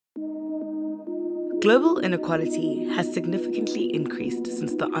Global inequality has significantly increased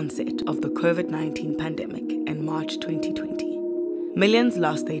since the onset of the COVID-19 pandemic in March 2020. Millions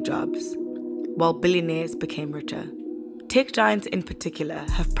lost their jobs, while billionaires became richer. Tech giants in particular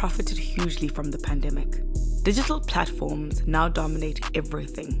have profited hugely from the pandemic. Digital platforms now dominate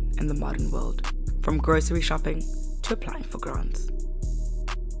everything in the modern world, from grocery shopping to applying for grants.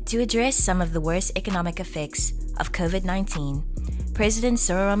 To address some of the worst economic effects of COVID-19, President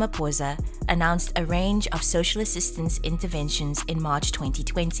Cyril Ramaphosa announced a range of social assistance interventions in March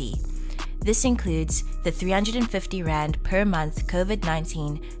 2020. This includes the 350 Rand per month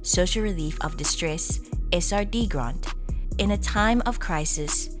COVID-19 Social Relief of Distress (SRD) grant. In a time of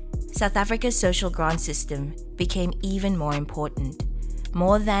crisis, South Africa's social grant system became even more important.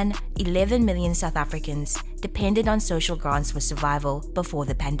 More than 11 million South Africans depended on social grants for survival before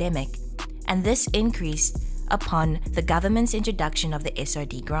the pandemic, and this increased upon the government's introduction of the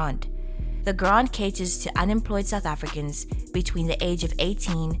SRD grant. The grant caters to unemployed South Africans between the age of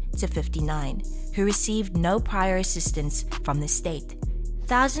 18 to 59 who received no prior assistance from the state.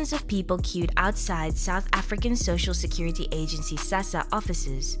 Thousands of people queued outside South African Social Security Agency SASSA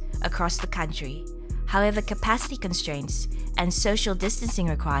offices across the country. However, capacity constraints and social distancing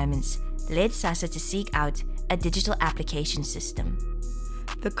requirements led SASSA to seek out a digital application system.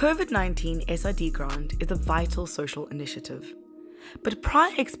 The COVID-19 SRD grant is a vital social initiative. But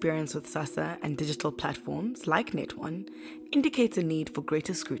prior experience with SASSA and digital platforms like Net1 indicates a need for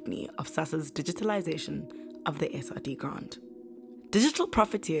greater scrutiny of SASSA's digitalization of the SRD grant. Digital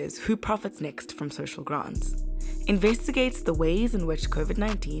Profiteers Who Profits Next from Social Grants investigates the ways in which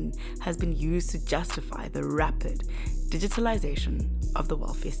COVID-19 has been used to justify the rapid digitalization of the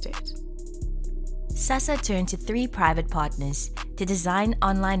welfare state. SASSA turned to 3 private partners to design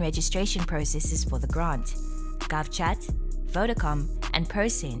online registration processes for the grant: GovChat, Vodacom, and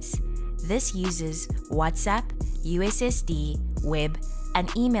ProSense. This uses WhatsApp, USSD, web,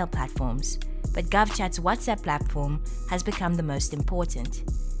 and email platforms, but GovChat's WhatsApp platform has become the most important.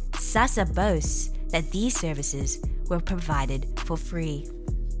 SASSA boasts that these services were provided for free.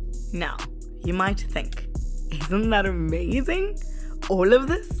 Now, you might think, isn't that amazing? All of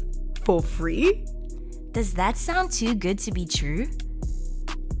this for free? Does that sound too good to be true?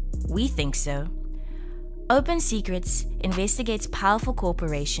 We think so. Open Secrets investigates powerful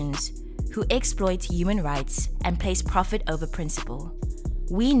corporations who exploit human rights and place profit over principle.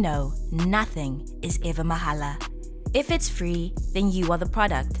 We know nothing is ever mahala. If it's free, then you are the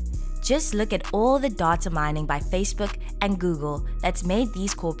product. Just look at all the data mining by Facebook and Google that's made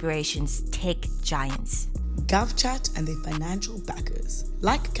these corporations tech giants. GovChat and their financial backers,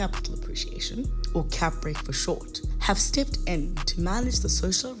 like Capital Appreciation, or CapBreak for short, have stepped in to manage the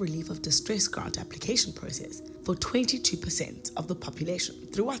Social Relief of Distress grant application process for 22% of the population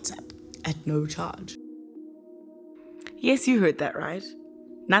through WhatsApp at no charge. Yes, you heard that right.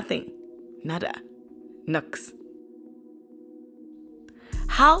 Nothing. Nada. Nux.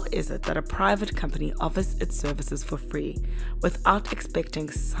 How is it that a private company offers its services for free without expecting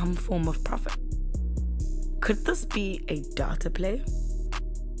some form of profit? Could this be a data play?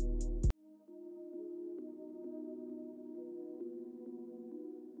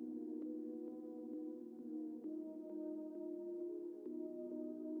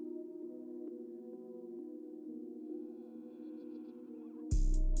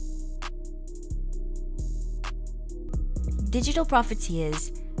 Digital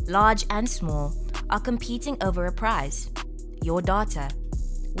profiteers, large and small, are competing over a prize: your data.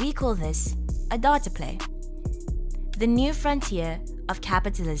 We call this a data play. The new frontier of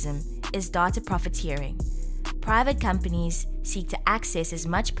capitalism is data profiteering. Private companies seek to access as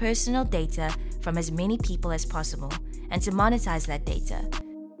much personal data from as many people as possible and to monetize that data.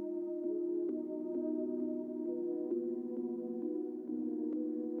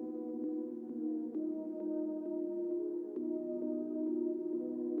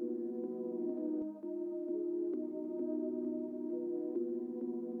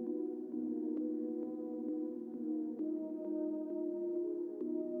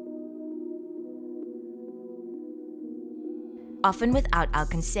 Often without our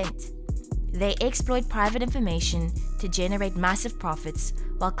consent. They exploit private information to generate massive profits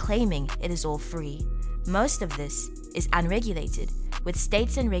while claiming it is all free. Most of this is unregulated, with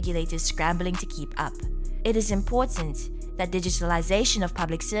states and regulators scrambling to keep up. It is important that digitalization of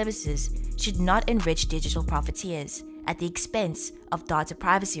public services should not enrich digital profiteers at the expense of data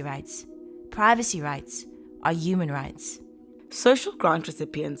privacy rights. Privacy rights are human rights. Social grant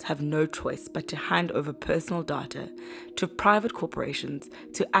recipients have no choice but to hand over personal data to private corporations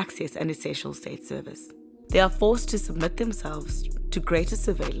to access an essential state service. They are forced to submit themselves to greater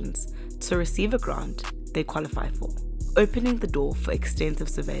surveillance to receive a grant they qualify for, opening the door for extensive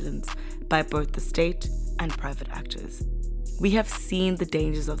surveillance by both the state and private actors. We have seen the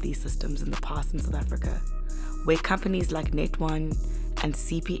dangers of these systems in the past in South Africa, where companies like Net1 and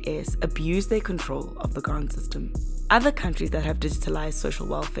CPS abuse their control of the grant system. Other countries that have digitalized social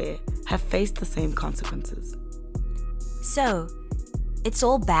welfare have faced the same consequences. So, it's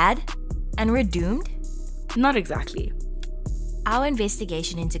all bad and we're doomed? Not exactly. Our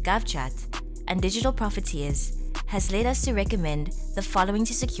investigation into GovChat and digital profiteers has led us to recommend the following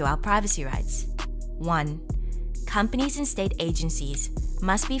to secure our privacy rights. 1. Companies and state agencies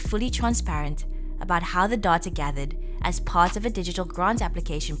must be fully transparent about how the data gathered as part of a digital grant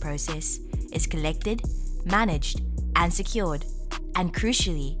application process is collected, managed, and secured, and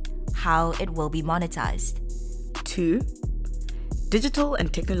crucially, how it will be monetized. 2. Digital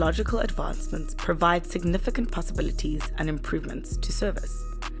and technological advancements provide significant possibilities and improvements to service,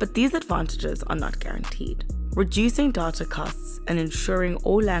 but these advantages are not guaranteed. Reducing data costs and ensuring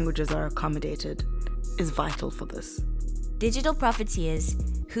all languages are accommodated is vital for this. Digital Profiteers,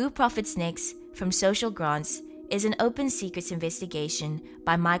 Who Profits Next from Social Grants is an open secrets investigation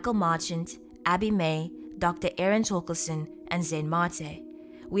by Michael Marchant, Abby May, Dr. Aaron Torkelson, and Zen Mate.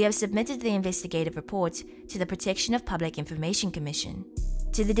 We have submitted the investigative report to the Protection of Public Information Commission.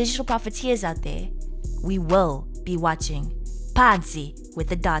 To the digital profiteers out there, we will be watching. Pansy with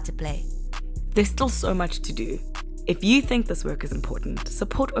the data play. There's still so much to do. If you think this work is important,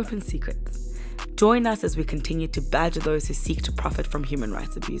 support Open Secrets. Join us as we continue to badger those who seek to profit from human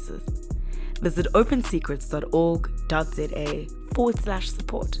rights abuses. Visit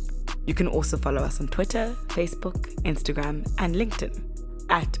opensecrets.org.za/support. You can also follow us on Twitter, Facebook, Instagram, and LinkedIn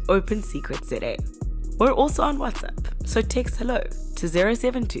at Open Secrets ZA. We're also on WhatsApp, so text hello to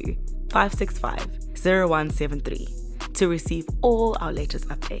 072-565-0173 to receive all our latest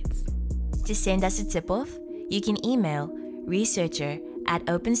updates. To send us a tip-off, you can email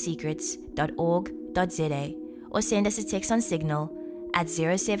researcher@opensecrets.org.za or send us a text on Signal at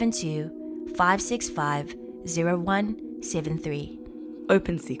 072-565-0173.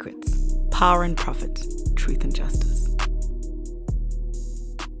 Open Secrets. Power and profit. Truth and justice.